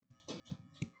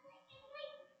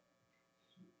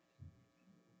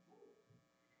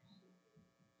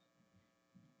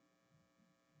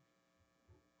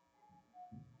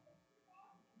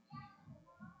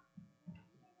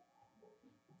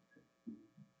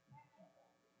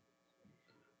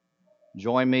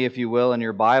Join me, if you will, in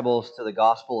your Bibles to the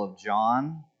Gospel of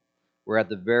John. We're at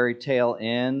the very tail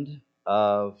end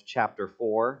of chapter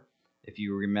 4, if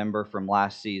you remember from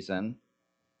last season.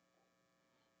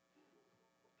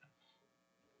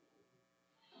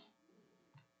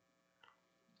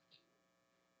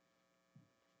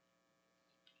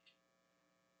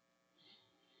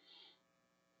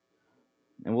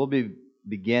 And we'll be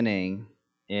beginning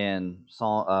in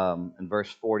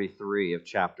verse 43 of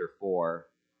chapter 4.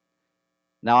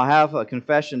 Now, I have a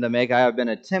confession to make. I have been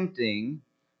attempting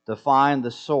to find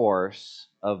the source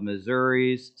of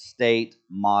Missouri's state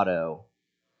motto,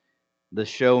 the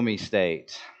Show Me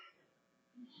State.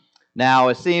 Now,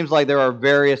 it seems like there are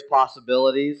various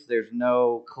possibilities. There's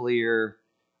no clear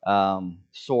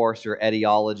source or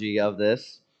etiology of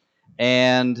this.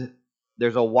 And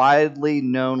there's a widely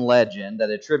known legend that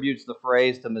attributes the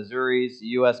phrase to Missouri's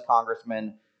U.S.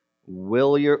 Congressman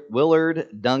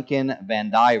Willard Duncan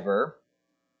Vandiver,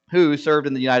 who served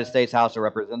in the United States House of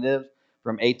Representatives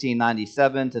from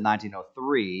 1897 to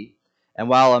 1903. And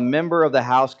while a member of the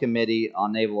House Committee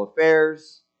on Naval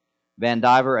Affairs,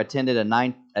 Vandiver attended an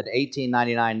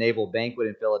 1899 naval banquet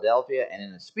in Philadelphia, and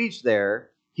in a speech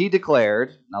there, he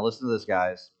declared, now listen to this,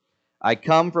 guys, I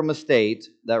come from a state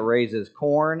that raises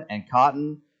corn and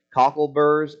cotton,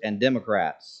 cockleburs and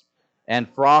Democrats,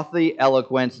 and frothy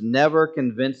eloquence never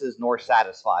convinces nor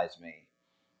satisfies me.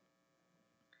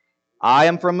 I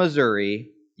am from Missouri.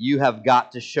 You have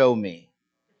got to show me.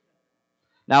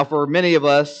 Now, for many of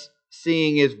us,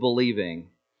 seeing is believing.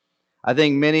 I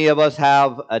think many of us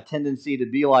have a tendency to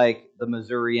be like the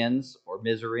Missourians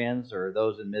or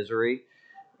those in Missouri,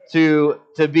 to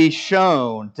be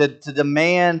shown, to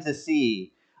demand to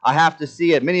see. I have to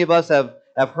see it. Many of us have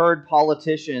heard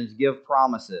politicians give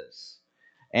promises,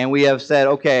 and we have said,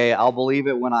 okay, I'll believe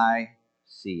it when I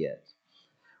see it.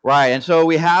 Right, and so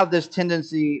we have this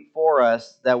tendency for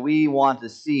us that we want to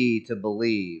see to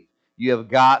believe. You have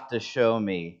got to show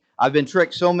me. I've been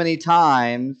tricked so many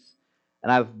times,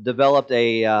 and I've developed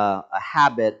a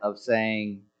habit of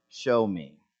saying, show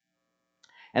me.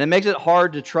 And it makes it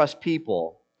hard to trust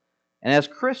people. And as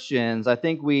Christians, I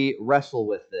think we wrestle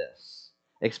with this,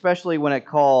 especially when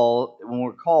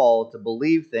we're called to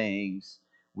believe things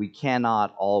we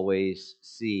cannot always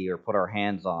see or put our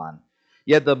hands on.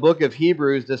 Yet the book of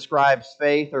Hebrews describes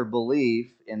faith or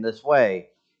belief in this way.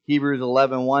 Hebrews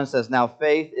 11:1 says, now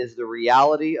faith is the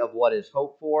reality of what is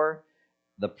hoped for,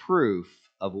 the proof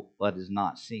of what is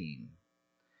not seen.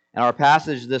 And our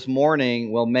passage this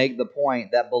morning will make the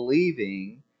point that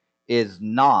believing is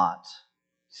not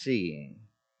seeing.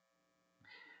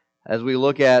 As we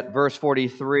look at verse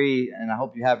 43, and I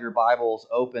hope you have your Bibles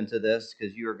open to this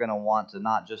because you are going to want to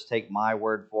not just take my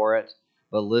word for it,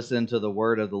 but listen to the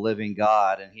word of the living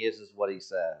God. And this is what he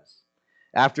says.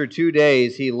 After 2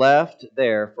 days, he left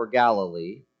there for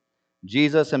Galilee.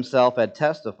 Jesus himself had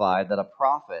testified that a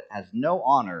prophet has no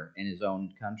honor in his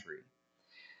own country.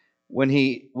 When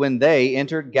they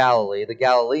entered Galilee, the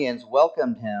Galileans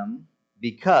welcomed him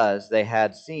because they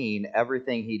had seen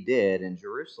everything he did in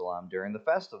Jerusalem during the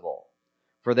festival,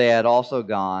 for they had also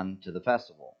gone to the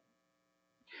festival.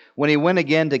 When he went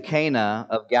again to Cana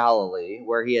of Galilee,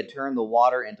 where he had turned the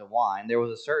water into wine, there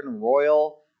was a certain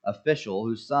royal official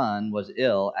whose son was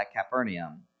ill at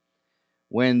Capernaum.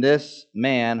 When this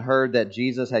man heard that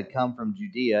Jesus had come from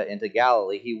Judea into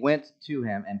Galilee, he went to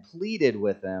him and pleaded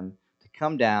with him to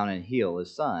come down and heal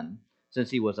his son, since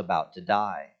he was about to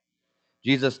die.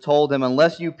 Jesus told him,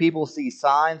 unless you people see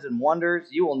signs and wonders,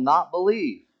 you will not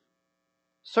believe.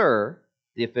 Sir,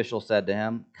 the official said to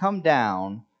him, come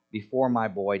down before my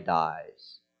boy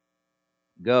dies.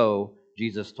 Go,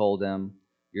 Jesus told him,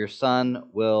 your son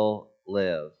will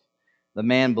live. The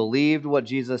man believed what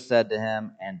Jesus said to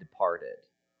him and departed.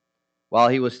 While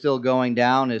he was still going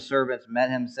down, his servants met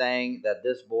him, saying that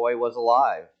this boy was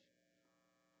alive.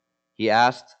 He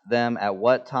asked them at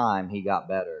what time he got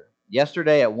better.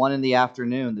 Yesterday at 1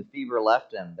 p.m, the fever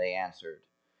left him, they answered.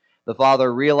 The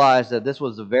father realized that this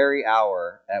was the very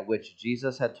hour at which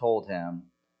Jesus had told him,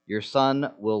 your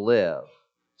son will live.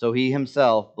 So he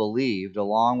himself believed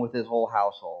along with his whole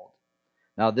household.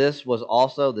 Now this was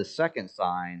also the second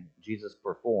sign Jesus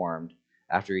performed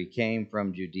after he came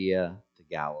from Judea to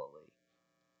Galilee.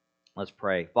 Let's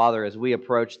pray. Father, as we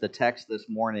approach the text this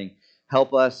morning,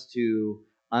 help us to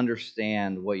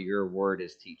understand what your word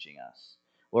is teaching us.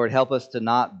 Lord, help us to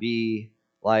not be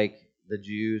like the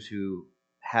Jews who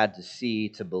had to see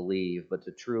to believe, but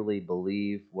to truly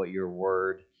believe what your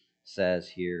word says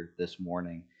here this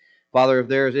morning. Father, if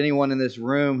there is anyone in this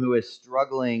room who is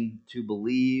struggling to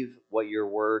believe what your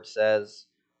word says,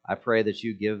 I pray that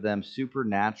you give them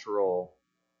supernatural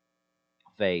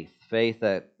faith. Faith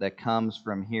that comes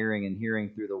from hearing and hearing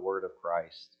through the word of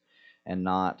Christ and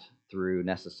not through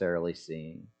necessarily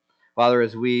seeing. Father,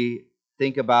 as we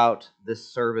think about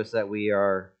this service that we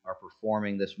are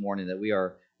performing this morning, that we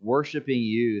are worshiping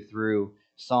you through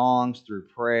songs, through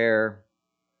prayer,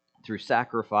 through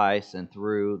sacrifice, and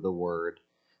through the word,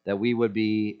 that we would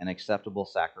be an acceptable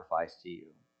sacrifice to you.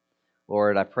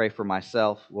 Lord, I pray for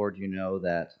myself. Lord, you know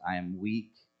that I am weak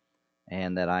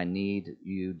and that I need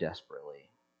you desperately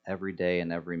every day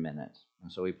and every minute.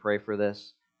 And so we pray for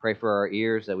this. Pray for our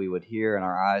ears that we would hear and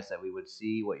our eyes that we would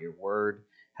see what your word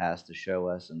has to show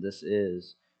us. And this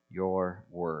is your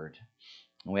word.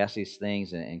 And we ask these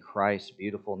things in Christ's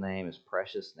beautiful name, his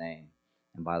precious name,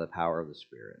 and by the power of the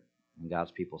Spirit. And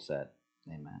God's people said,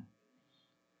 amen.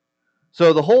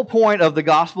 So the whole point of the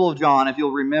Gospel of John, if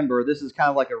you'll remember, this is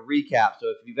kind of like a recap. So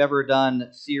if you've ever done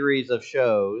series of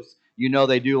shows, you know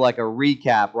they do like a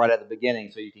recap right at the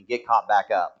beginning so you can get caught back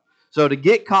up. So to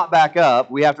get caught back up,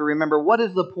 we have to remember, what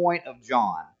is the point of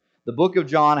John? The book of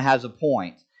John has a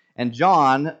point. And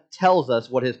John tells us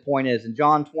what his point is. In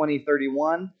John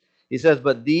 20:31, he says,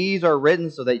 "But these are written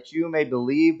so that you may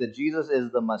believe that Jesus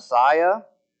is the Messiah,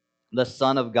 the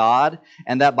Son of God,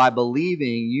 and that by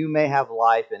believing you may have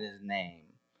life in his name."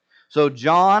 So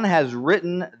John has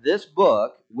written this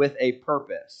book with a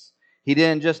purpose. He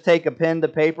didn't just take a pen to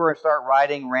paper and start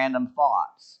writing random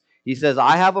thoughts. He says,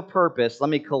 I have a purpose. Let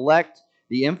me collect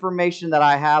the information that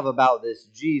I have about this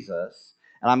Jesus,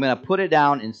 and I'm going to put it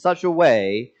down in such a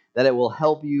way that it will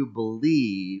help you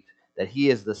believe that he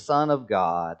is the Son of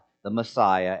God, the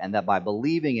Messiah, and that by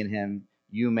believing in him,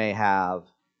 you may have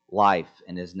life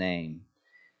in his name.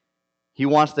 He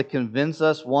wants to convince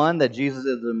us, one, that Jesus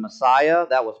is the Messiah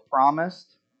that was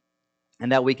promised,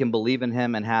 and that we can believe in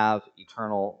him and have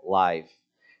eternal life.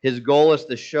 His goal is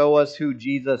to show us who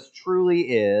Jesus truly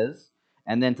is,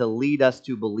 and then to lead us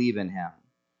to believe in him.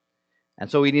 And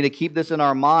so we need to keep this in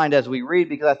our mind as we read,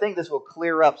 because I think this will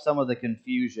clear up some of the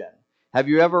confusion. Have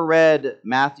you ever read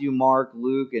Matthew, Mark,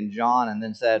 Luke, and John and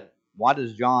then said, why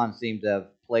does John seem to have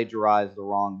plagiarized the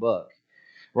wrong book?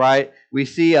 Right? We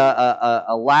see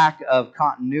a lack of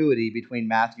continuity between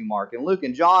Matthew, Mark, and Luke.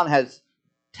 And John has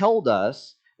told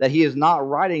us that he is not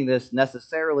writing this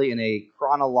necessarily in a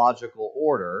chronological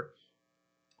order,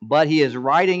 but he is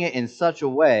writing it in such a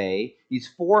way, he's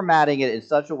formatting it in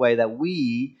such a way that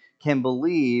we can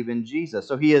believe in Jesus.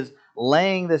 So he is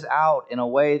laying this out in a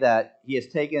way that he has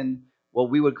taken what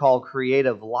we would call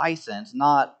creative license,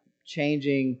 not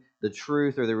changing the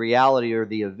truth or the reality or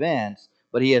the events,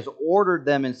 but he has ordered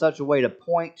them in such a way to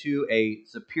point to a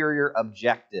superior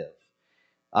objective.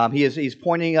 He's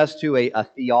pointing us to a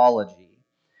theology.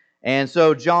 And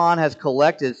so John has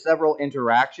collected several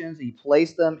interactions. He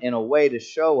placed them in a way to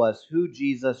show us who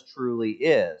Jesus truly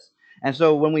is. And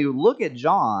so when we look at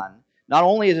John, not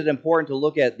only is it important to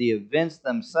look at the events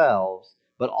themselves,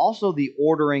 but also the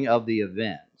ordering of the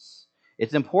events.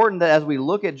 It's important that as we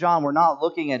look at John, we're not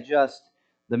looking at just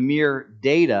the mere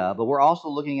data, but we're also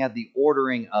looking at the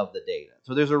ordering of the data.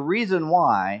 So there's a reason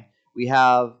why we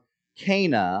have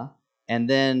Cana, and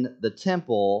then the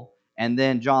temple, and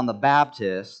then John the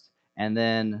Baptist, and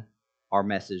then our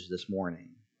message this morning.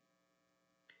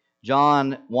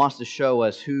 John wants to show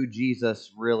us who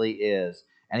Jesus really is.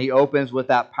 And he opens with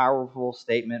that powerful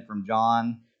statement from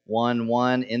John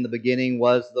 1:1. In the beginning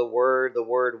was the Word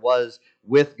was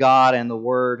with God, and the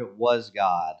Word was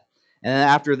God. And then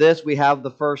after this, we have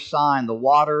the first sign, the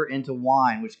water into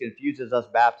wine, which confuses us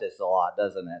Baptists a lot,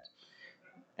 doesn't it?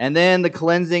 And then the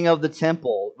cleansing of the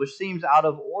temple, which seems out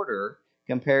of order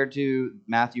compared to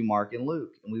Matthew, Mark, and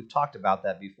Luke. And we've talked about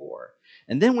that before.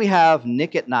 And then we have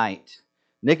Nick at night.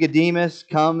 Nicodemus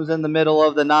comes in the middle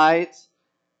of the night.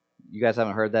 You guys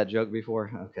haven't heard that joke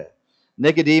before? Okay.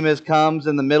 Nicodemus comes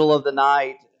in the middle of the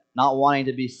night, not wanting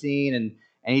to be seen,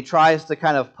 and he tries to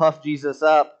kind of puff Jesus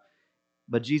up.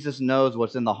 But Jesus knows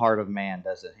what's in the heart of man,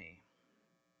 doesn't he?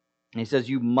 And he says,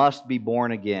 you must be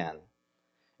born again.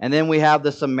 And then we have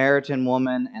the Samaritan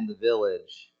woman and the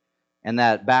village, and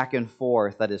that back and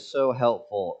forth that is so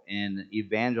helpful in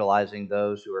evangelizing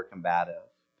those who are combative.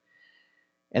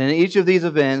 And in each of these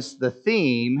events, the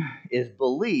theme is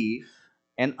belief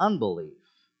and unbelief.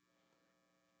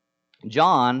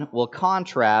 John will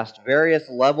contrast various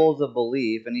levels of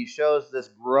belief, and he shows this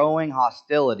growing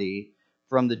hostility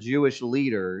from the Jewish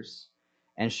leaders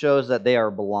and shows that they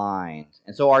are blind.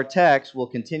 And so our text will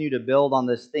continue to build on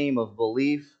this theme of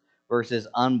belief versus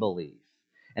unbelief.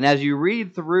 And as you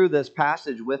read through this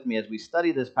passage with me, as we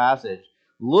study this passage,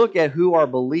 look at who are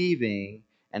believing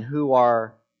and who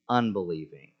are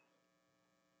unbelieving.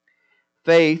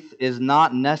 Faith is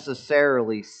not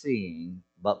necessarily seeing,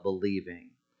 but believing.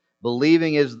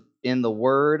 Believing is in the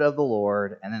word of the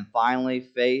Lord. And then finally,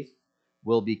 faith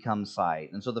will become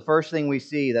sight. And so the first thing we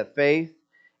see that faith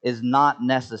is not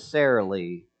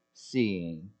necessarily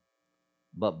seeing,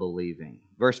 but believing.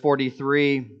 Verse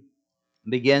 43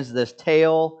 begins this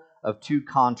tale of two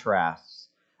contrasts.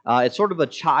 It's sort of a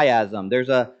chiasm. There's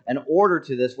an order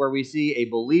to this where we see a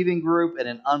believing group and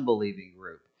an unbelieving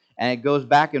group. And it goes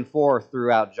back and forth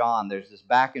throughout John. There's this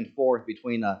back and forth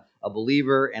between a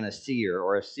believer and a seer,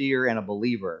 or a seer and a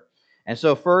believer. And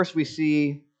so first we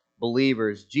see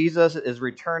believers. Jesus is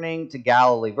returning to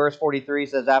Galilee. Verse 43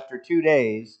 says, after 2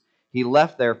 days, he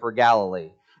left there for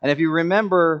Galilee. And if you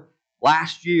remember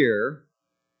last year,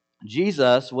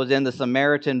 Jesus was in the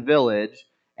Samaritan village,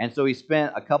 and so he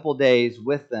spent a couple days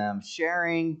with them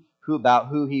sharing about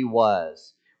who he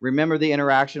was. Remember the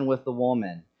interaction with the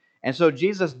woman. And so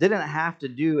Jesus didn't have to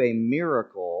do a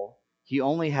miracle. He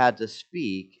only had to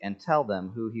speak and tell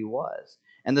them who he was.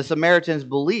 And the Samaritans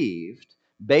believed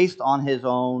based on his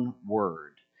own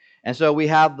word. And so we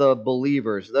have the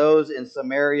believers, those in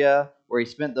Samaria where he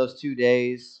spent those 2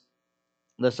 days,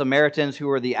 the Samaritans who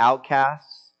were the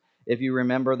outcasts. If you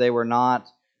remember, they were not,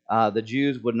 the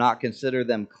Jews would not consider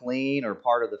them clean or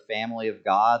part of the family of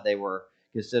God. They were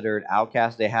considered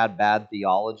outcasts. They had bad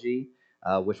theology,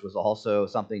 which was also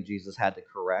something Jesus had to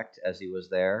correct as he was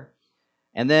there.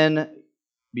 And then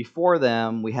before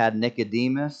them, we had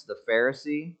Nicodemus, the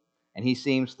Pharisee, and he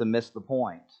seems to miss the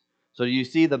point. So you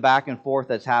see the back and forth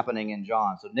that's happening in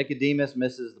John. So Nicodemus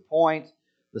misses the point.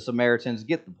 The Samaritans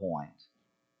get the point.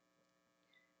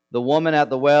 The woman at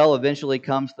the well eventually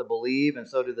comes to believe, and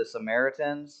so do the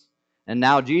Samaritans. And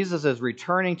now Jesus is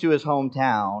returning to his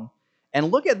hometown.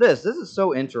 And look at this. This is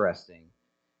so interesting.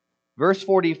 Verse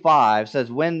 45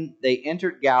 says, when they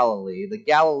entered Galilee, the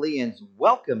Galileans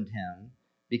welcomed him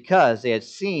because they had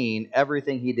seen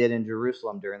everything he did in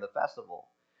Jerusalem during the festival.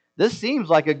 This seems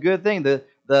like a good thing. The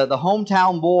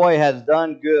hometown boy has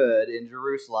done good in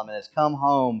Jerusalem and has come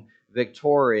home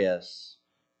victorious.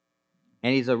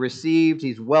 And he's received,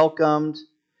 he's welcomed.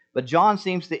 But John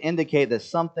seems to indicate that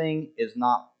something is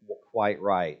not quite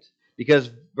right.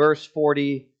 Because verse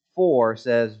 44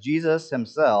 says, Jesus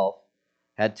himself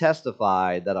had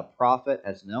testified that a prophet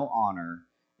has no honor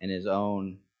in his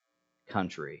own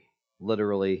country.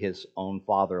 Literally his own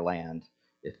fatherland,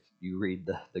 if you read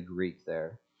the Greek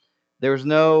there. There was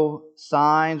no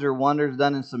signs or wonders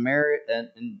done in Samaria,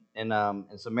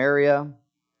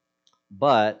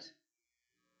 but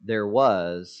there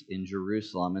was in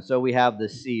Jerusalem. And so we have the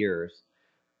seers.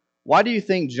 Why do you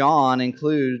think John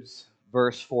includes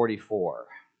verse 44?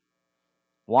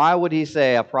 Why would he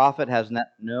say a prophet has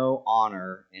no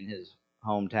honor in his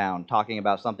hometown, talking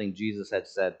about something Jesus had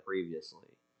said previously?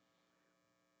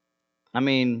 I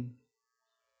mean,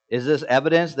 is this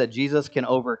evidence that Jesus can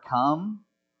overcome?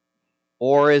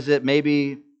 Or is it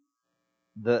maybe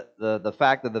the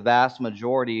fact that the vast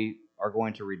majority are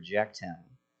going to reject him?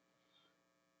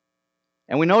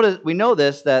 And we know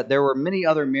this, that there were many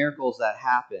other miracles that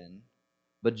happened,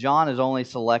 but John is only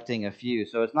selecting a few.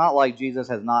 So it's not like Jesus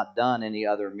has not done any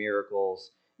other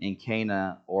miracles in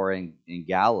Cana or in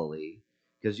Galilee,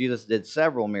 because Jesus did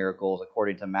several miracles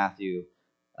according to Matthew,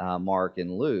 Mark,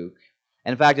 and Luke.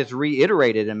 And in fact, it's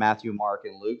reiterated in Matthew, Mark,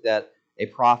 and Luke that a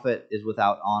prophet is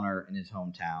without honor in his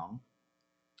hometown.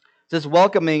 This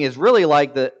welcoming is really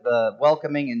like the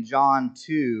welcoming in John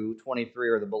 2:23,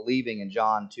 or the believing in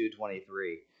John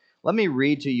 2:23. Let me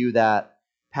read to you that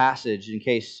passage in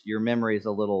case your memory is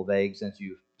a little vague since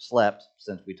you've slept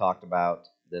since we talked about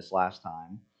this last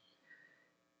time.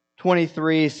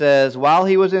 23 says, while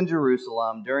he was in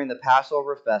Jerusalem during the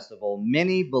Passover festival,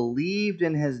 many believed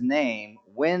in his name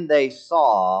when they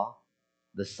saw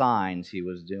the signs he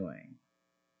was doing.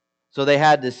 So they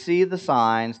had to see the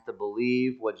signs to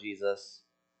believe what Jesus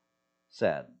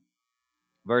said.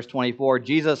 Verse 24,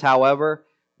 Jesus, however,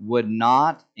 would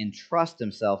not entrust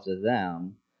himself to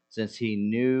them, since he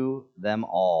knew them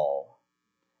all,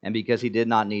 and because he did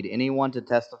not need anyone to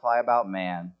testify about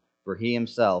man, for he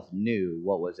himself knew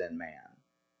what was in man.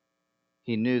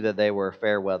 He knew that they were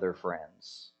fair weather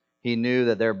friends. He knew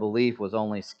that their belief was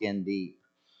only skin deep.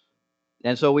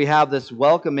 And so we have this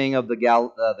welcoming of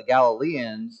the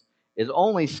Galileans is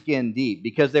only skin deep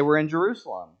because they were in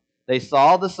Jerusalem. They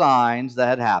saw the signs that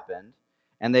had happened,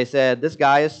 and they said, this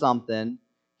guy is something.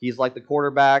 He's like the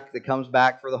quarterback that comes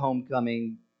back for the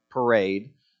homecoming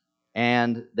parade,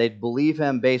 and they believe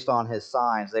him based on his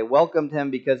signs. They welcomed him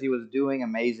because he was doing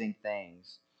amazing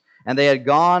things. And they had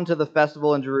gone to the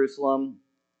festival in Jerusalem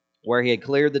where he had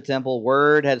cleared the temple.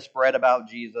 Word had spread about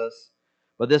Jesus,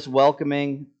 but this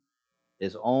welcoming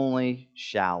is only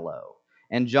shallow.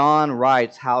 And John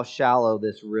writes how shallow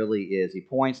this really is. He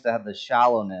points to the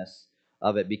shallowness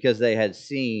of it because they had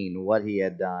seen what he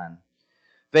had done.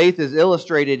 Faith is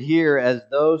illustrated here as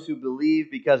those who believe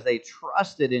because they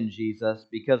trusted in Jesus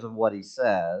because of what he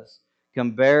says,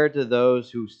 compared to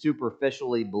those who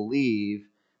superficially believe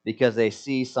because they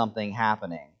see something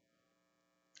happening.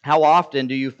 How often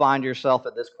do you find yourself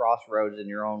at this crossroads in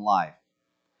your own life?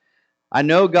 I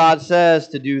know God says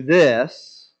to do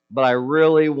this, but I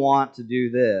really want to do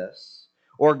this.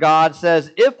 Or God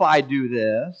says, if I do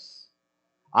this,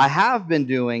 I have been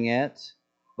doing it,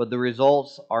 but the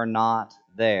results are not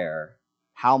there.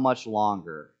 How much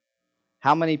longer?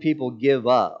 How many people give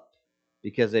up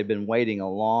because they've been waiting a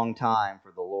long time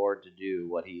for the Lord to do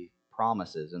what he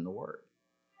promises in the Word?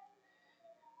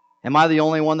 Am I the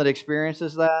only one that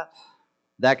experiences that?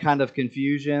 That kind of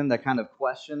confusion, that kind of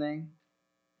questioning?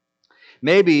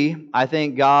 Maybe I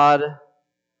think God,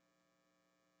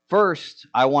 first,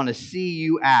 I want to see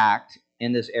you act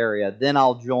in this area, then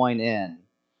I'll join in.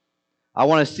 I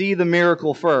want to see the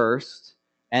miracle first,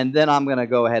 and then I'm going to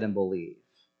go ahead and believe.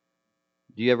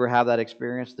 Do you ever have that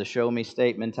experience, the show me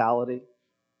state mentality?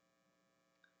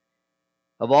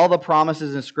 Of all the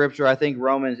promises in Scripture, I think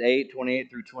Romans 8:28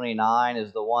 through 29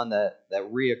 is the one that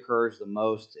reoccurs the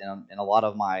most in a lot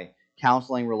of my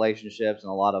counseling relationships and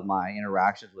a lot of my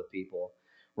interactions with people.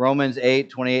 Romans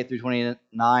 8:28 through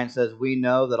 29 says, "We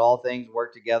know that all things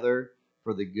work together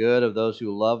for the good of those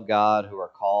who love God, who are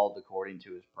called according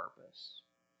to his purpose."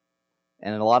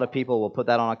 And a lot of people will put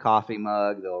that on a coffee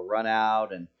mug. They'll run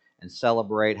out and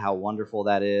celebrate how wonderful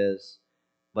that is.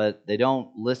 But they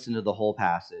don't listen to the whole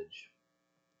passage,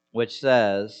 which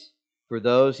says, "For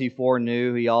those he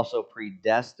foreknew, he also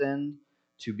predestined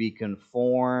to be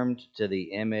conformed to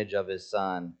the image of his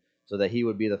Son, so that he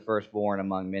would be the firstborn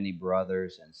among many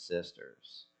brothers and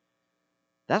sisters."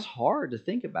 That's hard to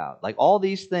think about. Like, all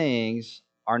these things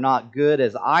are not good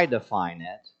as I define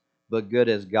it, but good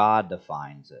as God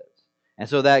defines it. And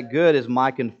so that good is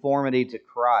my conformity to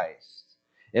Christ.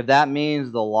 If that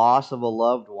means the loss of a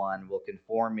loved one will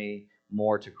conform me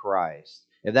more to Christ,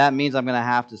 if that means I'm going to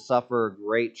have to suffer a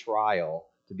great trial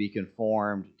to be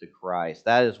conformed to Christ,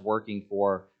 that is working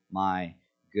for my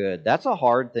good. That's a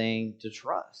hard thing to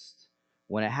trust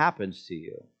when it happens to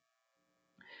you.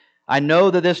 I know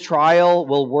that this trial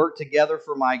will work together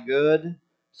for my good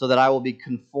so that I will be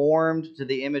conformed to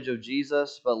the image of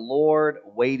Jesus, but Lord,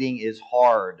 waiting is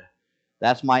hard.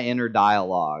 That's my inner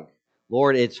dialogue.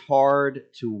 Lord, it's hard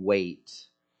to wait.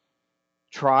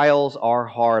 Trials are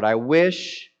hard. I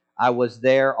wish I was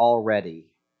there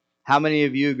already. How many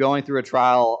of you going through a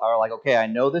trial are like, okay, I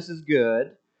know this is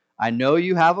good. I know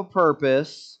you have a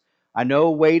purpose. I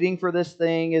know waiting for this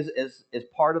thing is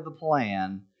part of the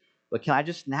plan. But can I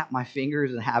just snap my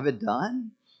fingers and have it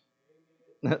done?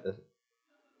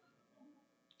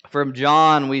 From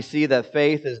John, we see that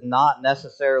faith is not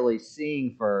necessarily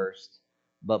seeing first,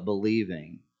 but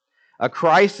believing. A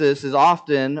crisis is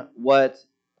often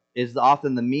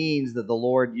the means that the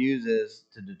Lord uses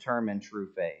to determine true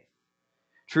faith.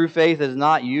 True faith is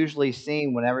not usually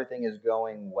seen when everything is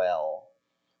going well,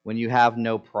 when you have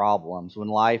no problems, when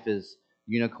life is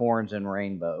unicorns and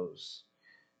rainbows.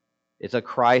 It's a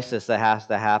crisis that has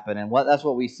to happen. And that's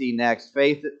what we see next.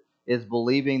 Faith is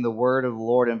believing the word of the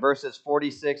Lord. In verses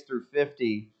 46 through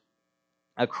 50,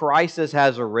 a crisis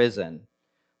has arisen.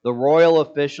 The royal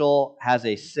official has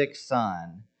a sick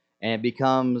son, and it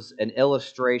becomes an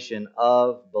illustration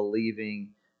of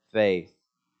believing faith.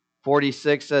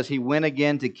 46 says, "He went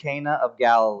again to Cana of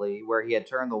Galilee, where he had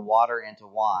turned the water into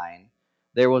wine.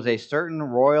 There was a certain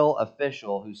royal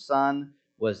official whose son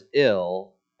was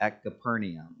ill at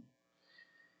Capernaum."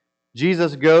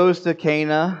 Jesus goes to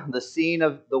Cana, the scene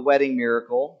of the wedding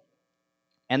miracle,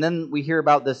 and then we hear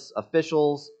about this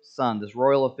official's son, this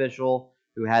royal official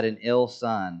who had an ill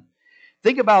son.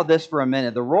 Think about this for a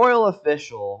minute. The royal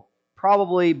official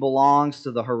probably belongs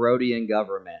to the Herodian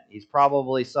government. He's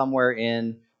probably somewhere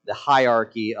in the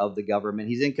hierarchy of the government.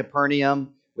 He's in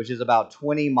Capernaum, which is about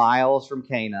 20 miles from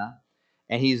Cana,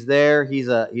 and he's there. He's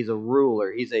a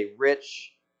ruler. He's a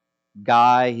rich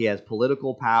guy. He has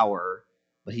political power,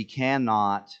 but he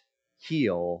cannot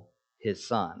heal his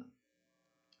son.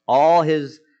 All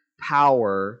his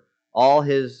power, all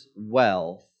his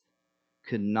wealth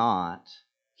could not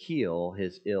heal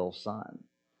his ill son.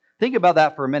 Think about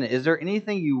that for a minute. Is there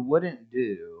anything you wouldn't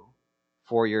do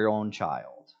for your own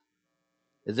child?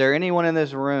 Is there anyone in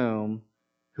this room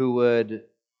who would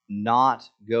not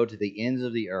go to the ends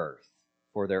of the earth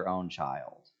for their own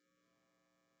child?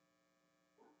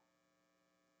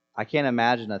 I can't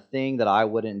imagine a thing that I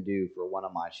wouldn't do for one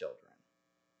of my children.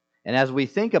 And as we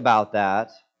think about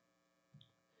that,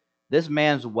 This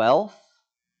man's wealth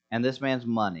and this man's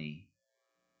money,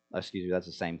 excuse me, that's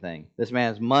the same thing. This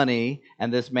man's money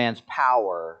and this man's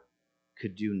power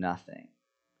could do nothing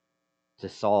to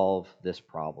solve this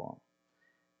problem.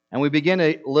 And we begin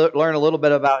to learn a little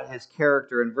bit about his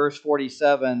character. In verse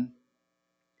 47,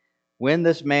 when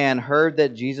this man heard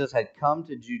that Jesus had come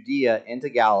to Judea into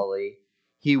Galilee,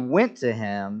 he went to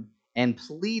him and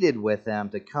pleaded with him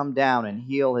to come down and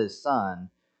heal his son,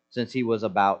 since he was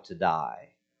about to die.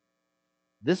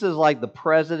 This is like the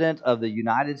President of the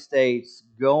United States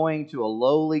going to a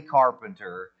lowly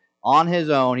carpenter on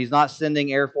his own. He's not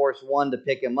sending Air Force One to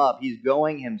pick him up. He's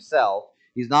going himself.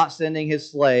 He's not sending his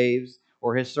slaves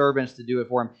or his servants to do it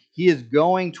for him. He is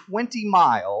going 20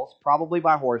 miles, probably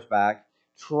by horseback,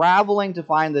 traveling to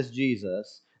find this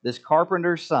Jesus, this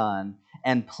carpenter's son,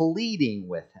 and pleading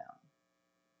with him.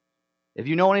 If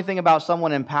you know anything about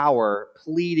someone in power,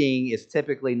 pleading is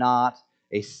typically not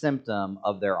a symptom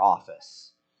of their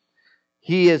office.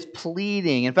 He is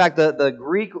pleading. In fact, the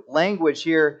Greek language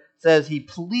here says he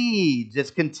pleads.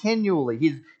 It's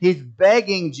continually. He's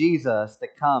begging Jesus to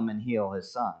come and heal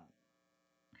his son.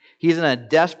 He's in a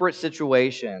desperate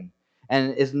situation.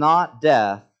 And is not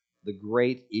death the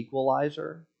great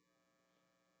equalizer?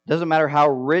 Doesn't matter how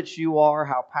rich you are,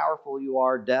 how powerful you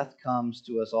are, death comes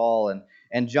to us all.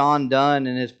 And John Donne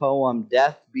in his poem,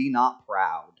 "Death Be Not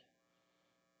Proud."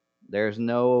 There's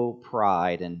no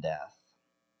pride in death.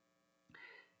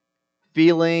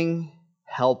 Feeling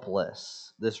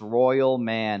helpless, this royal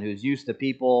man who's used to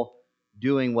people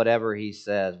doing whatever he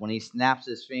says. When he snaps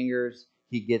his fingers,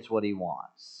 he gets what he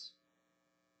wants.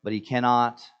 But he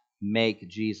cannot make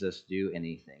Jesus do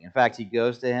anything. In fact, he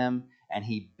goes to him and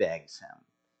he begs him.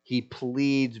 He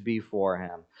pleads before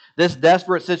him. This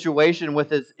desperate situation with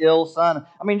his ill son.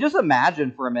 I mean, just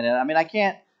imagine for a minute. I mean, I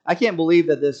can't believe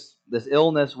that this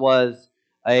illness was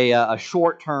a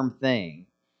short-term thing.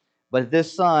 But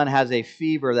this son has a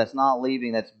fever that's not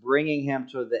leaving, that's bringing him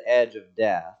to the edge of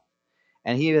death.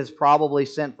 And he has probably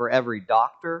sent for every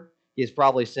doctor. He has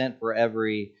probably sent for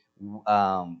every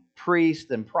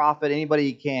priest and prophet, anybody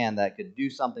he can that could do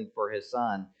something for his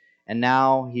son. And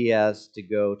now he has to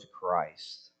go to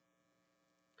Christ.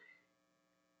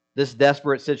 This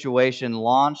desperate situation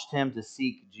launched him to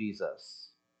seek Jesus.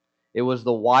 It was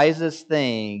the wisest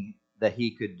thing that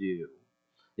he could do,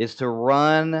 is to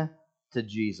run to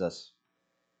Jesus.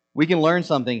 We can learn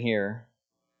something here.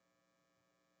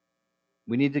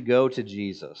 We need to go to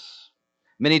Jesus.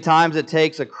 Many times it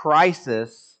takes a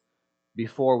crisis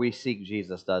before we seek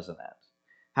Jesus, doesn't it?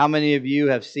 How many of you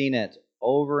have seen it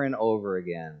over and over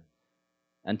again?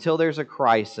 Until there's a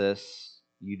crisis,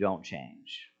 you don't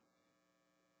change.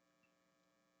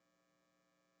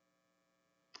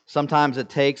 Sometimes it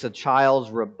takes a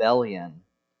child's rebellion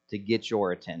to get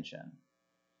your attention.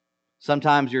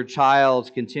 Sometimes your child's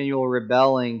continual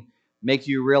rebelling makes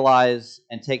you realize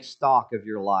and take stock of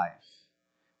your life.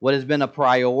 What has been a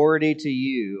priority to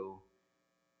you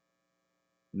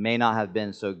may not have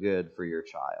been so good for your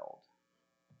child.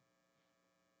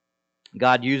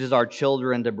 God uses our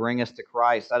children to bring us to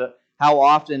Christ. How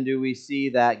often do we see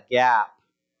that gap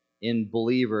in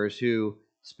believers who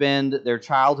spend their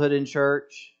childhood in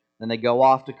church, then they go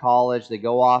off to college, they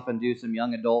go off and do some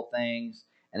young adult things,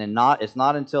 and it's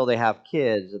not until they have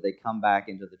kids that they come back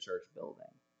into the church building.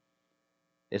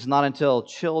 It's not until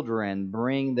children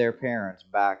bring their parents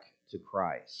back to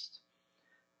Christ.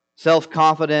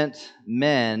 Self-confident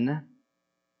men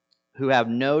who have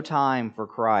no time for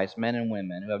Christ, men and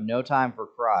women who have no time for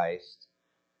Christ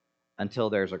until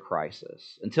there's a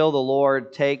crisis. Until the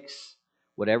Lord takes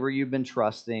whatever you've been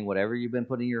trusting, whatever you've been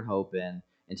putting your hope in,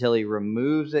 until He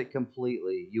removes it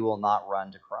completely, you will not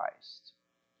run to Christ.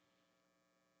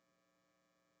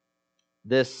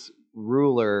 This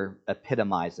ruler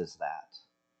epitomizes that.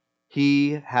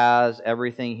 He has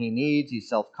everything he needs. He's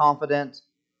self-confident.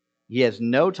 He has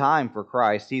no time for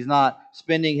Christ. He's not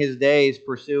spending his days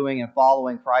pursuing and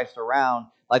following Christ around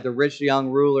like the rich young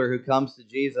ruler who comes to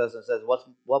Jesus and says,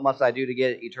 what must I do to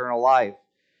get eternal life?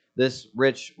 This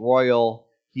rich royal,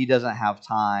 he doesn't have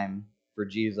time for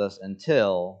Jesus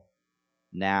until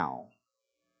now.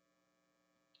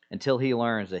 Until he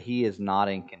learns that he is not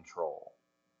in control.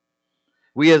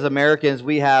 We as Americans,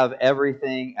 we have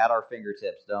everything at our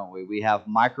fingertips, don't we? We have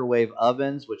microwave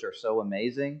ovens, which are so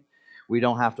amazing. We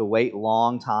don't have to wait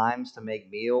long times to make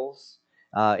meals.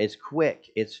 It's quick,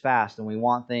 it's fast, and we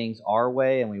want things our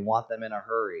way, and we want them in a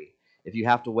hurry. If you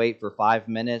have to wait for 5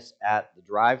 minutes at the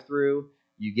drive-thru,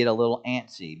 you get a little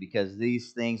antsy because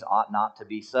these things ought not to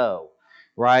be so,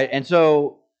 right? And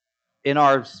so in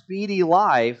our speedy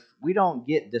life, we don't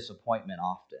get disappointment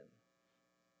often.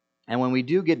 And when we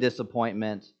do get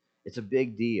disappointment, It's a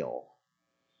big deal.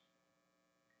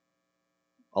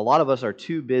 A lot of us are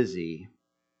too busy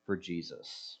for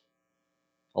Jesus.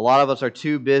 A lot of us are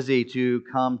too busy to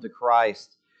come to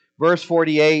Christ. Verse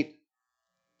 48,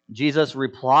 Jesus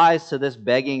replies to this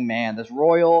begging man. This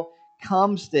royal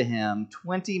comes to him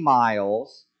 20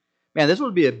 miles. Man, this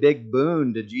would be a big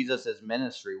boon to Jesus'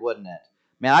 ministry, wouldn't it?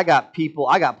 Man, I got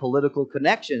political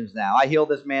connections now. I healed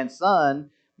this man's son.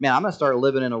 Man, I'm going to start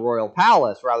living in a royal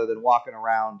palace rather than walking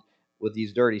around with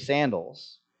these dirty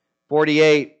sandals.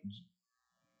 48,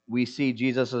 we see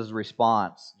Jesus'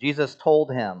 response. Jesus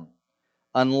told him,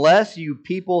 "Unless you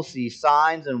people see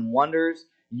signs and wonders,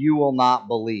 you will not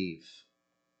believe."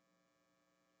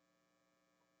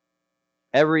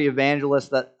 Every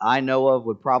evangelist that I know of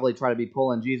would probably try to be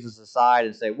pulling Jesus aside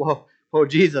and say, whoa,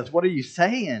 Jesus, what are you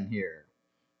saying here?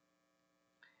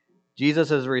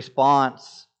 Jesus'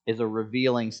 response is a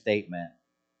revealing statement.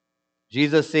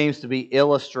 Jesus seems to be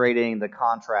illustrating the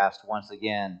contrast once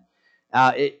again.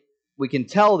 We can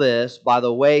tell this by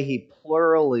the way he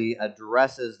plurally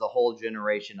addresses the whole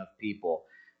generation of people.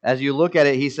 As you look at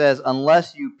it, he says,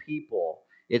 "Unless you people."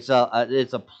 It's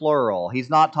a plural. He's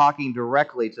not talking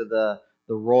directly to the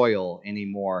royal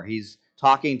anymore. He's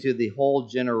talking to the whole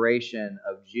generation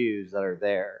of Jews that are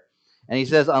there. And he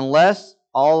says, "Unless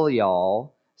all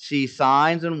y'all see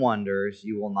signs and wonders,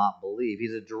 you will not believe."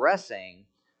 He's addressing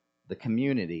the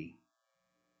community.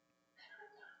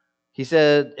 He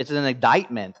said it's an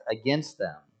indictment against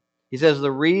them. He says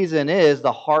the reason is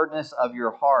the hardness of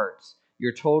your hearts,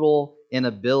 your total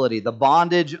inability, the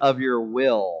bondage of your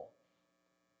will.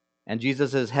 And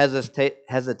Jesus'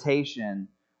 hesitation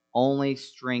only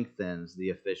strengthens the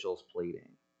official's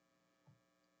pleading.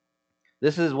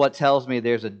 This is what tells me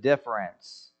there's a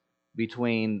difference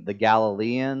between the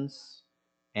Galileans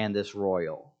and this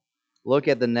royal. Look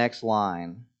at the next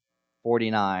line,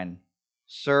 49.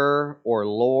 "Sir," or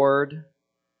 "Lord,"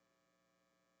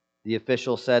 the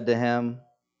official said to him,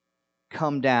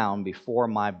 "come down before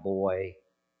my boy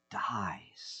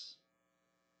dies."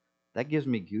 That gives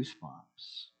me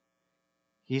goosebumps.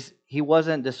 He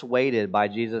wasn't dissuaded by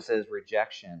Jesus'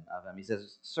 rejection of him. He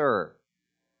says, "Sir,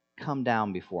 come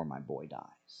down before my boy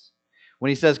dies." When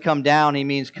he says come down, he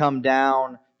means come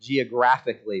down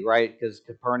geographically, right? Because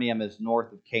Capernaum is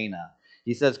north of Cana.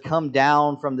 He says, "Come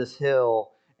down from this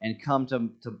hill and come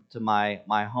to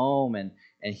my home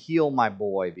and heal my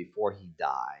boy before he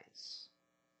dies."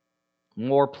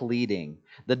 More pleading.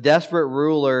 The desperate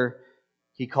ruler,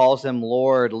 he calls him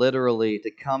Lord, literally,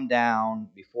 to come down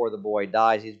before the boy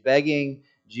dies. He's begging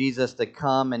Jesus to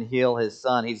come and heal his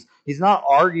son. He's not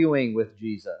arguing with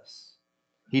Jesus.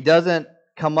 He doesn't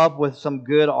come up with some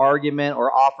good argument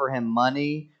or offer him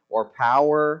money or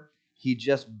power. He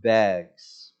just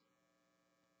begs.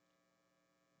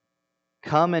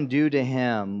 Come and do to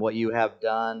him what you have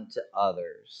done to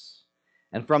others.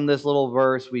 And from this little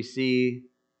verse, we see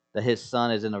that his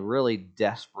son is in a really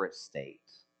desperate state.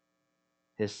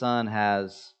 His son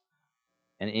has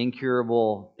an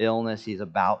incurable illness. He's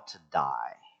about to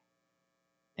die.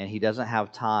 And he doesn't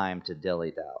have time to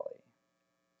dilly-dally.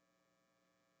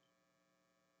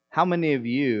 How many of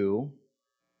you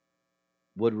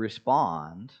would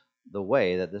respond the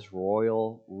way that this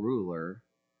royal ruler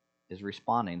is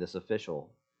responding, this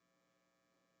official?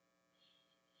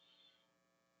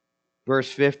 Verse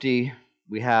 50,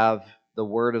 we have the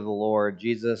word of the Lord.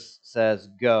 Jesus says,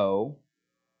 "Go."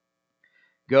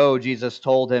 "Go," Jesus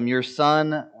told him, "your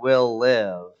son will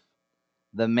live."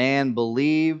 The man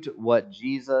believed what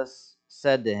Jesus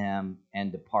said to him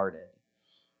and departed.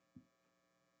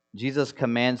 Jesus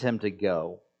commands him to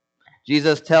go.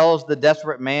 Jesus tells the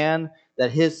desperate man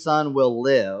that his son will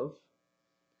live.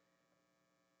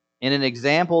 In an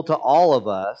example to all of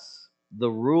us, the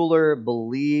ruler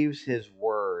believes his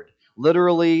word.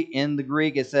 Literally, in the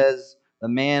Greek, it says the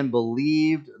man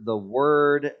believed the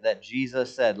word that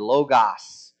Jesus said.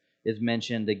 Logos is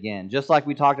mentioned again. Just like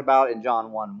we talked about in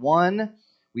John 1:1,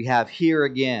 we have here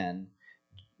again.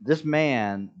 This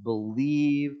man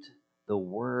believed the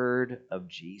word of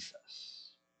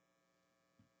Jesus.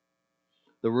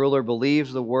 The ruler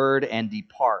believes the word and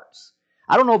departs.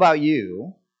 I don't know about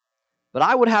you, but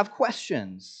I would have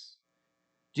questions.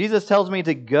 Jesus tells me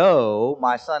to go,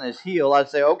 my son is healed. I'd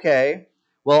say, okay,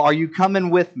 well, are you coming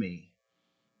with me?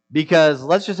 Because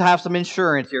let's just have some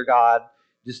insurance here, God.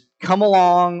 Just come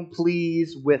along,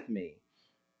 please, with me.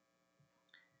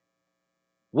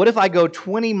 What if I go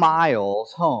 20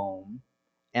 miles home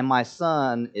and my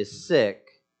son is sick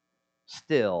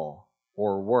still,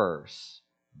 or worse,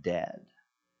 dead?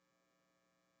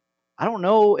 I don't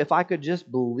know if I could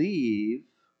just believe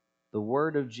the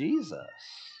word of Jesus.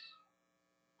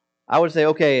 I would say,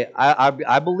 okay,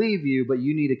 I believe you, but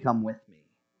you need to come with me.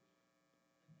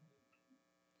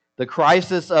 The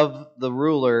crisis of the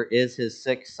ruler is his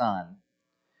sick son.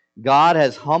 God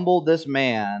has humbled this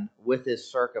man with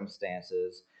his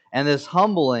circumstances, and this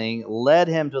humbling led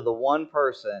him to the one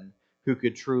person who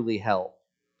could truly help.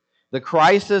 The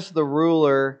crisis the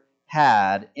ruler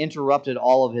had interrupted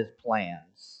all of his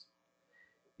plans.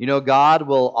 You know, God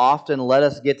will often let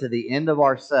us get to the end of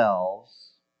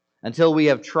ourselves until we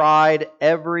have tried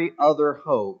every other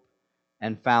hope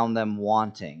and found them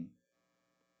wanting.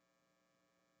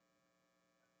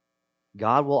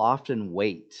 God will often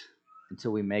wait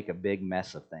until we make a big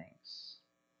mess of things.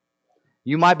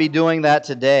 You might be doing that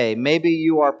today. Maybe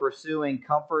you are pursuing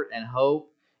comfort and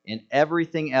hope in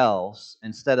everything else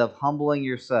instead of humbling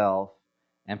yourself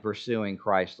and pursuing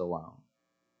Christ alone.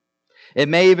 It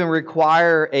may even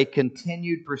require a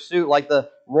continued pursuit, like the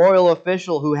royal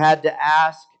official who had to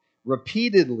ask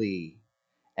repeatedly.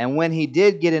 And when he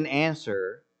did get an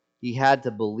answer, he had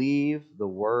to believe the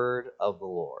word of the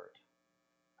Lord.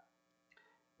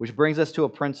 Which brings us to a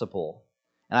principle.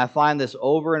 And I find this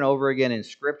over and over again in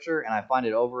Scripture, and I find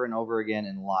it over and over again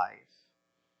in life.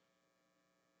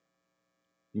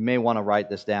 You may want to write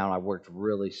this down. I worked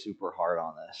really super hard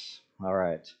on this. All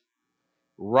right.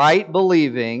 Right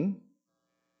believing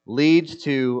leads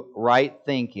to right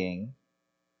thinking,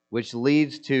 which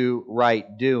leads to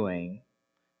right doing,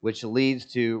 which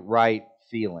leads to right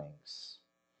feelings.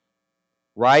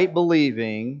 Right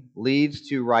believing leads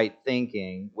to right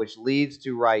thinking, which leads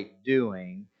to right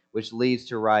doing, which leads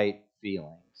to right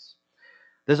feelings.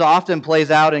 This often plays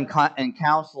out in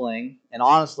counseling and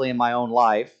honestly in my own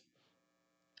life,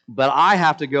 but I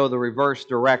have to go the reverse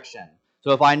direction.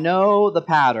 So if I know the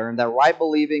pattern that right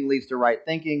believing leads to right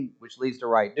thinking, which leads to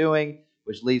right doing,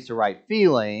 which leads to right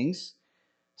feelings,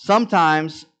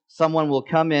 sometimes someone will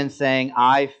come in saying,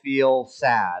 I feel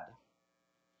sad.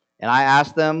 And I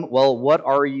ask them, well, what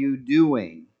are you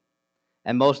doing?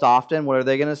 And most often, what are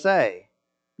they going to say?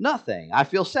 Nothing. I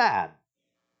feel sad.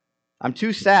 I'm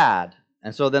too sad.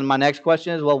 And so then my next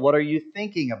question is, well, what are you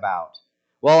thinking about?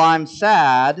 Well, I'm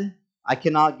sad. I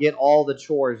cannot get all the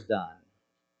chores done.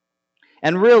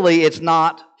 And really, it's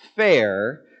not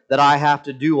fair that I have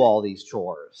to do all these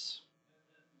chores.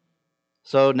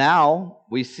 So now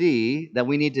we see that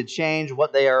we need to change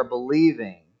what they are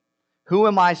believing. Who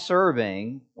am I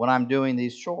serving when I'm doing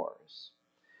these chores?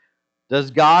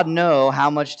 Does God know how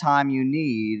much time you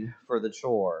need for the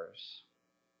chores?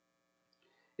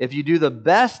 If you do the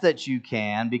best that you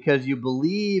can because you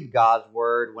believe God's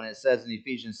word when it says in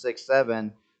Ephesians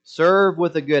 6:7, serve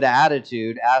with a good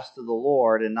attitude as to the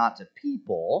Lord and not to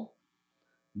people,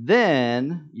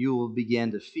 then you will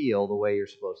begin to feel the way you're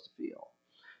supposed to feel.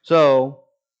 So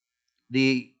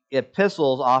the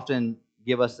epistles often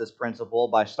give us this principle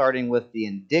by starting with the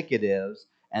indicatives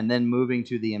and then moving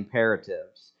to the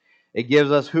imperatives. It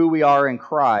gives us who we are in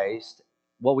Christ,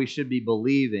 what we should be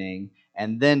believing,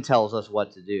 and then tells us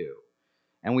what to do.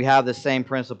 And we have the same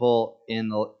principle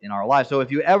in our life. So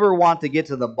if you ever want to get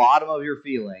to the bottom of your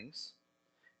feelings,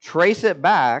 trace it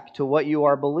back to what you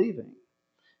are believing.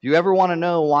 If you ever want to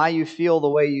know why you feel the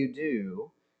way you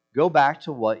do, go back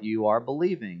to what you are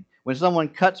believing. When someone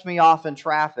cuts me off in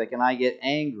traffic and I get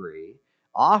angry,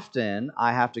 often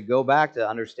I have to go back to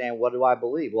understand, what do I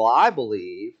believe? Well, I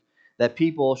believe that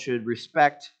people should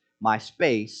respect my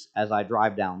space as I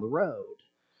drive down the road.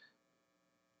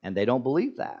 And they don't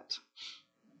believe that.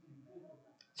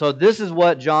 So this is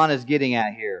what John is getting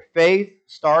at here. Faith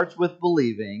starts with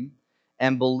believing,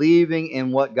 and believing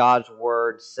in what God's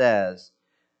word says.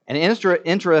 And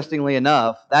interestingly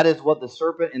enough, that is what the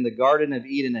serpent in the Garden of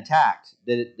Eden attacked.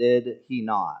 Did he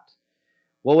not?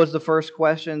 What was the first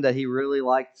question that he really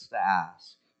likes to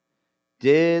ask?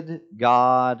 Did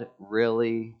God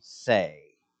really say?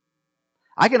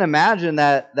 I can imagine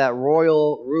that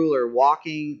royal ruler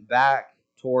walking back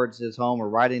towards his home or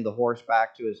riding the horse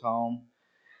back to his home,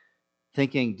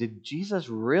 thinking, did Jesus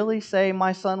really say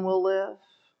my son will live?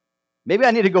 Maybe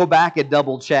I need to go back and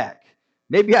double check.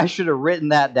 Maybe I should have written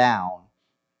that down.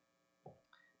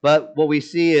 But what we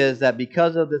see is that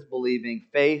because of this believing,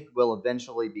 faith will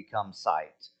eventually become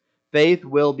sight. Faith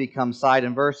will become sight.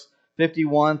 In verse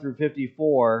 51 through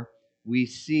 54, we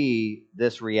see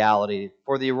this reality.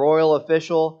 For the royal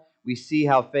official, we see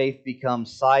how faith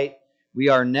becomes sight. We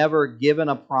are never given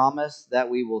a promise that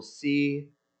we will see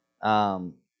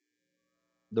the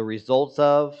results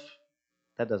of.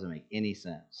 That doesn't make any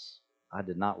sense. I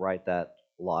did not write that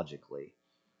logically.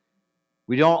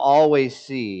 We don't always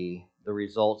see the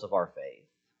results of our faith,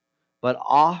 but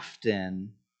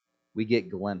often we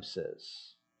get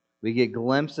glimpses. We get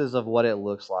glimpses of what it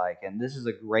looks like, and this is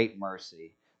a great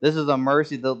mercy. This is a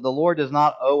mercy. The Lord does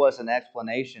not owe us an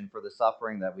explanation for the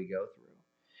suffering that we go through.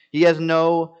 He has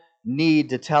no need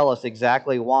to tell us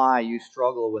exactly why you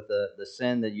struggle with the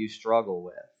sin that you struggle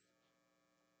with.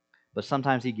 But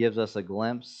sometimes He gives us a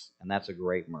glimpse, and that's a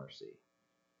great mercy.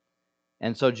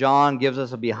 And so John gives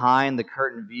us a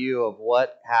behind-the-curtain view of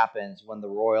what happens when the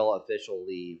royal official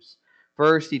leaves.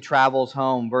 First, he travels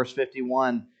home. Verse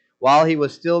 51, while he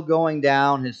was still going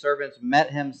down, his servants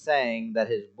met him, saying that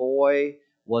his boy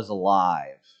was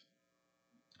alive.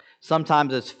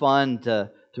 Sometimes it's fun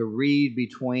to read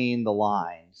between the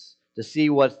lines, to see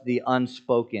what's the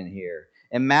unspoken here.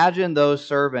 Imagine those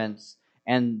servants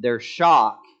and their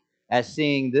shock at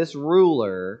seeing this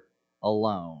ruler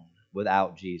alone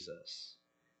without Jesus.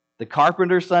 The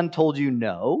carpenter's son told you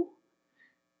no?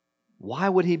 Why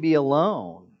would he be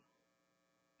alone?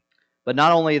 But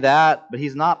not only that, but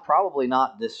he's probably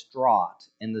not distraught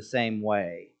in the same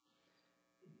way.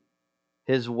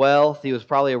 His wealth, he was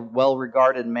probably a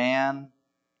well-regarded man,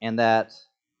 and that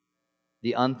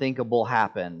the unthinkable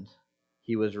happened.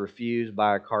 He was refused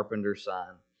by a carpenter's son.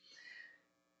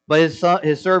 But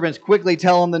his servants quickly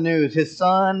tell him the news. His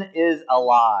son is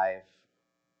alive.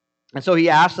 And so he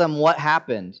asks them what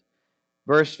happened.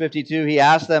 Verse 52, he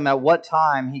asked them at what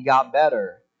time he got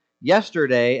better.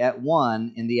 Yesterday at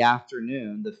 1 in the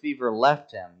afternoon, the fever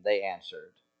left him, they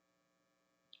answered.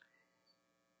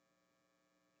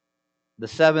 The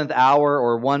 7th hour,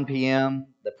 or 1 p.m.,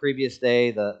 the previous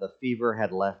day, the fever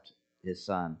had left his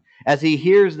son. As he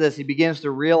hears this, he begins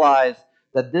to realize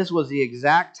that this was the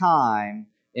exact time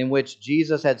in which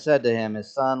Jesus had said to him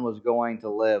his son was going to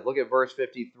live. Look at verse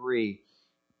 53.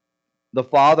 The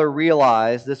father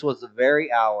realized this was the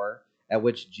very hour at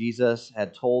which Jesus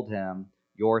had told him,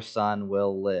 your son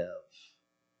will live.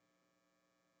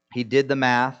 He did the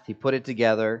math, he put it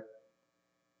together,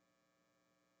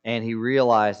 and he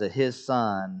realized that his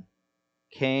son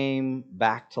came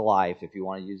back to life, if you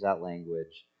want to use that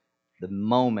language, the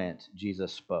moment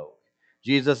Jesus spoke.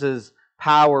 Jesus'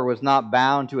 power was not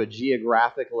bound to a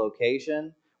geographic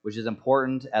location, which is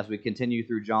important as we continue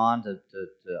through John to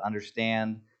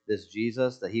understand this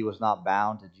Jesus, that he was not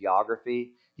bound to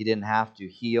geography. He didn't have to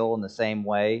heal in the same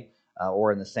way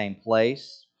or in the same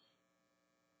place.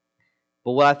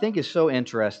 But what I think is so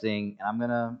interesting, and I'm going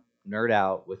to nerd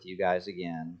out with you guys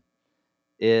again,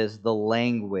 is the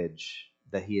language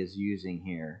that he is using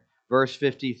here. Verse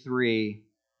 53,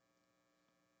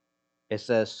 it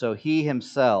says, so he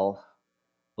himself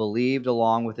believed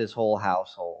along with his whole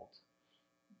household.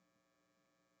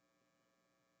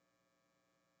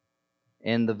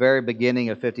 In the very beginning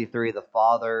of 53, the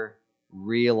Father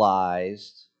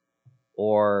realized,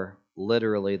 or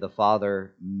literally, the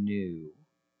Father knew.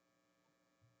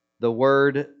 The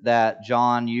word that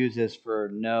John uses for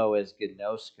know is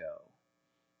gnosko,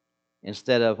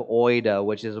 instead of oida,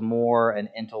 which is more an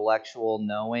intellectual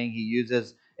knowing. He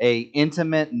uses a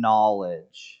intimate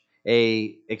knowledge,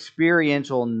 a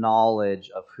experiential knowledge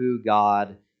of who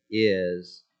God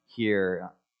is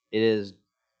here. It is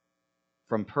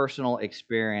from personal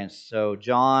experience. So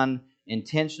John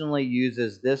intentionally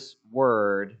uses this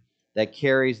word that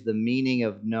carries the meaning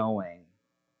of knowing.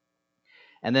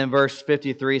 And then verse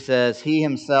 53 says, he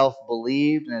himself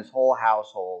believed in his whole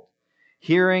household.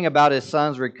 Hearing about his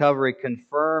son's recovery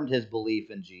confirmed his belief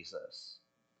in Jesus.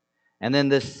 And then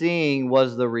this seeing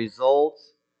was the result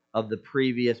of the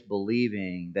previous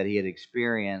believing that he had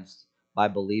experienced by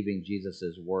believing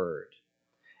Jesus' word.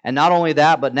 And not only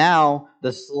that, but now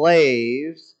the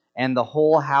slaves and the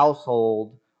whole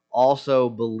household also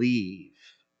believe.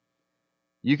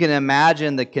 You can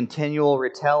imagine the continual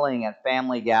retelling at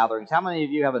family gatherings. How many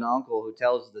of you have an uncle who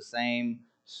tells the same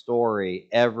story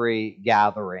every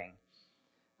gathering?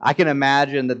 I can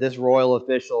imagine that this royal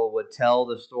official would tell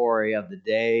the story of the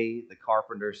day the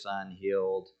carpenter's son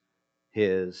healed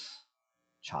his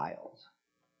child.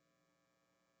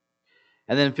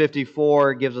 And then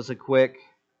 54 gives us a quick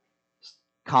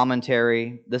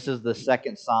commentary. This is the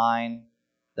second sign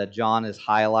that John is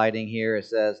highlighting here. It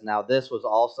says, now this was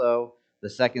also the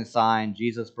second sign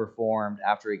Jesus performed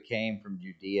after he came from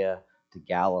Judea to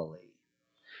Galilee.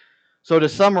 So to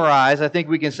summarize, I think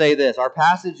we can say this. Our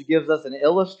passage gives us an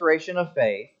illustration of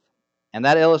faith, and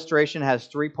that illustration has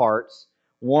three parts.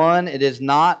 One, it is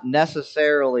not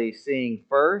necessarily seeing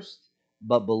first,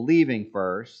 but believing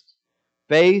first.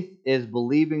 Faith is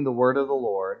believing the word of the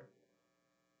Lord.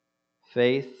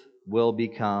 Faith will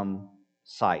become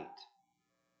sight.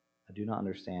 I do not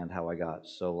understand how I got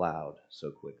so loud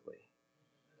so quickly.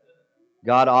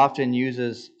 God often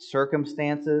uses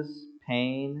circumstances,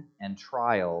 pain, and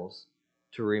trials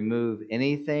to remove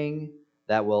anything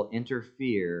that will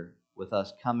interfere with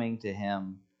us coming to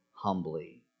Him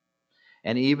humbly.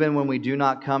 And even when we do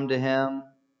not come to Him,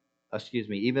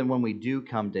 even when we do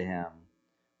come to Him,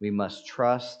 we must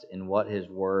trust in what His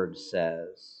Word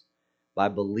says. By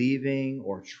believing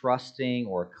or trusting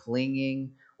or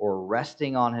clinging or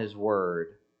resting on His Word,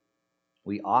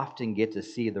 we often get to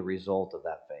see the result of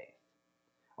that faith.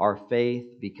 Our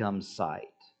faith becomes sight.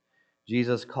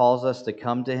 Jesus calls us to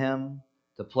come to Him,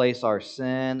 to place our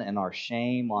sin and our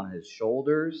shame on His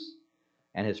shoulders,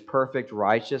 and His perfect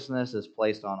righteousness is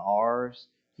placed on ours.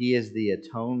 He is the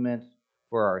atonement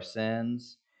for our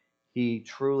sins. He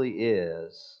truly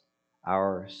is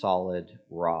our solid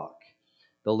rock.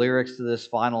 The lyrics to this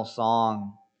final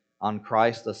song, "On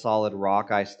Christ the solid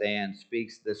rock I stand,"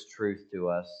 speaks this truth to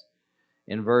us.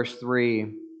 In verse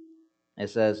 3, it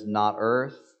says, "Not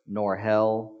earth, nor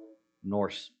hell,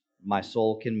 nor my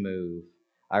soul can move.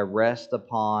 I rest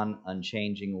upon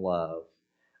unchanging love.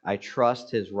 I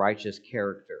trust His righteous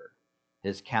character,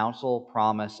 His counsel,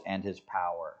 promise, and His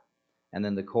power." And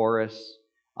then the chorus,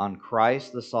 "On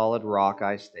Christ the solid rock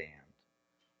I stand.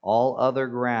 All other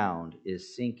ground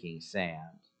is sinking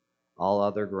sand. All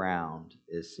other ground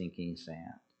is sinking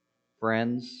sand."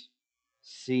 Friends,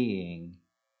 seeing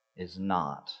is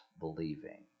not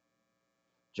believing.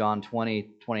 John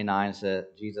 20:29 says,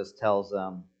 Jesus tells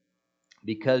them,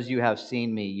 "Because you have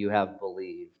seen me, you have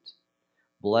believed.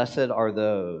 Blessed are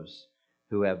those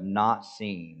who have not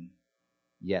seen,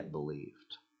 yet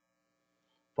believed."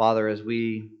 Father, as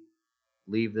we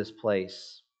leave this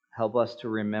place, help us to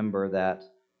remember that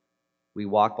we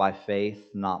walk by faith,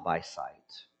 not by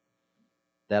sight.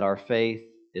 That our faith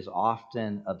is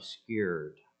often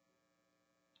obscured.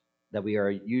 That we are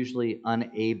usually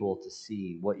unable to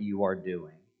see what you are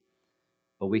doing.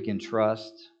 But we can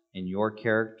trust in your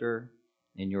character,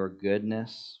 in your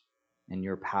goodness, in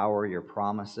your power, your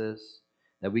promises.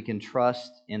 That we can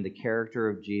trust in the character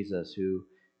of Jesus, who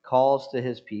calls to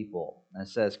His people and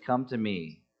says, "Come to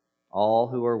me, all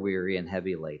who are weary and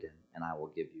heavy laden, and I will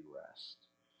give you rest."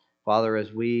 Father,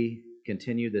 as we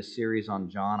continue this series on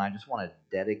John, I just want to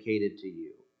dedicate it to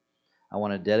you. I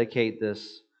want to dedicate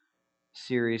this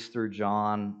series through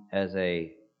John as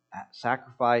a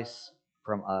sacrifice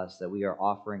from us that we are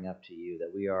offering up to you,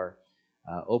 that we are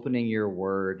opening your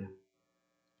word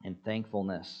in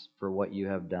thankfulness for what you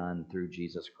have done through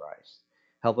Jesus Christ.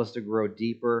 Help us to grow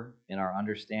deeper in our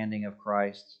understanding of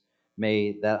Christ.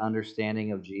 May that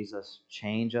understanding of Jesus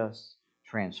change us,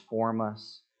 transform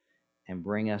us, and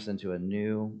bring us into a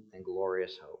new and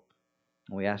glorious hope.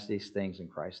 And we ask these things in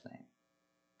Christ's name.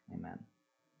 Amen.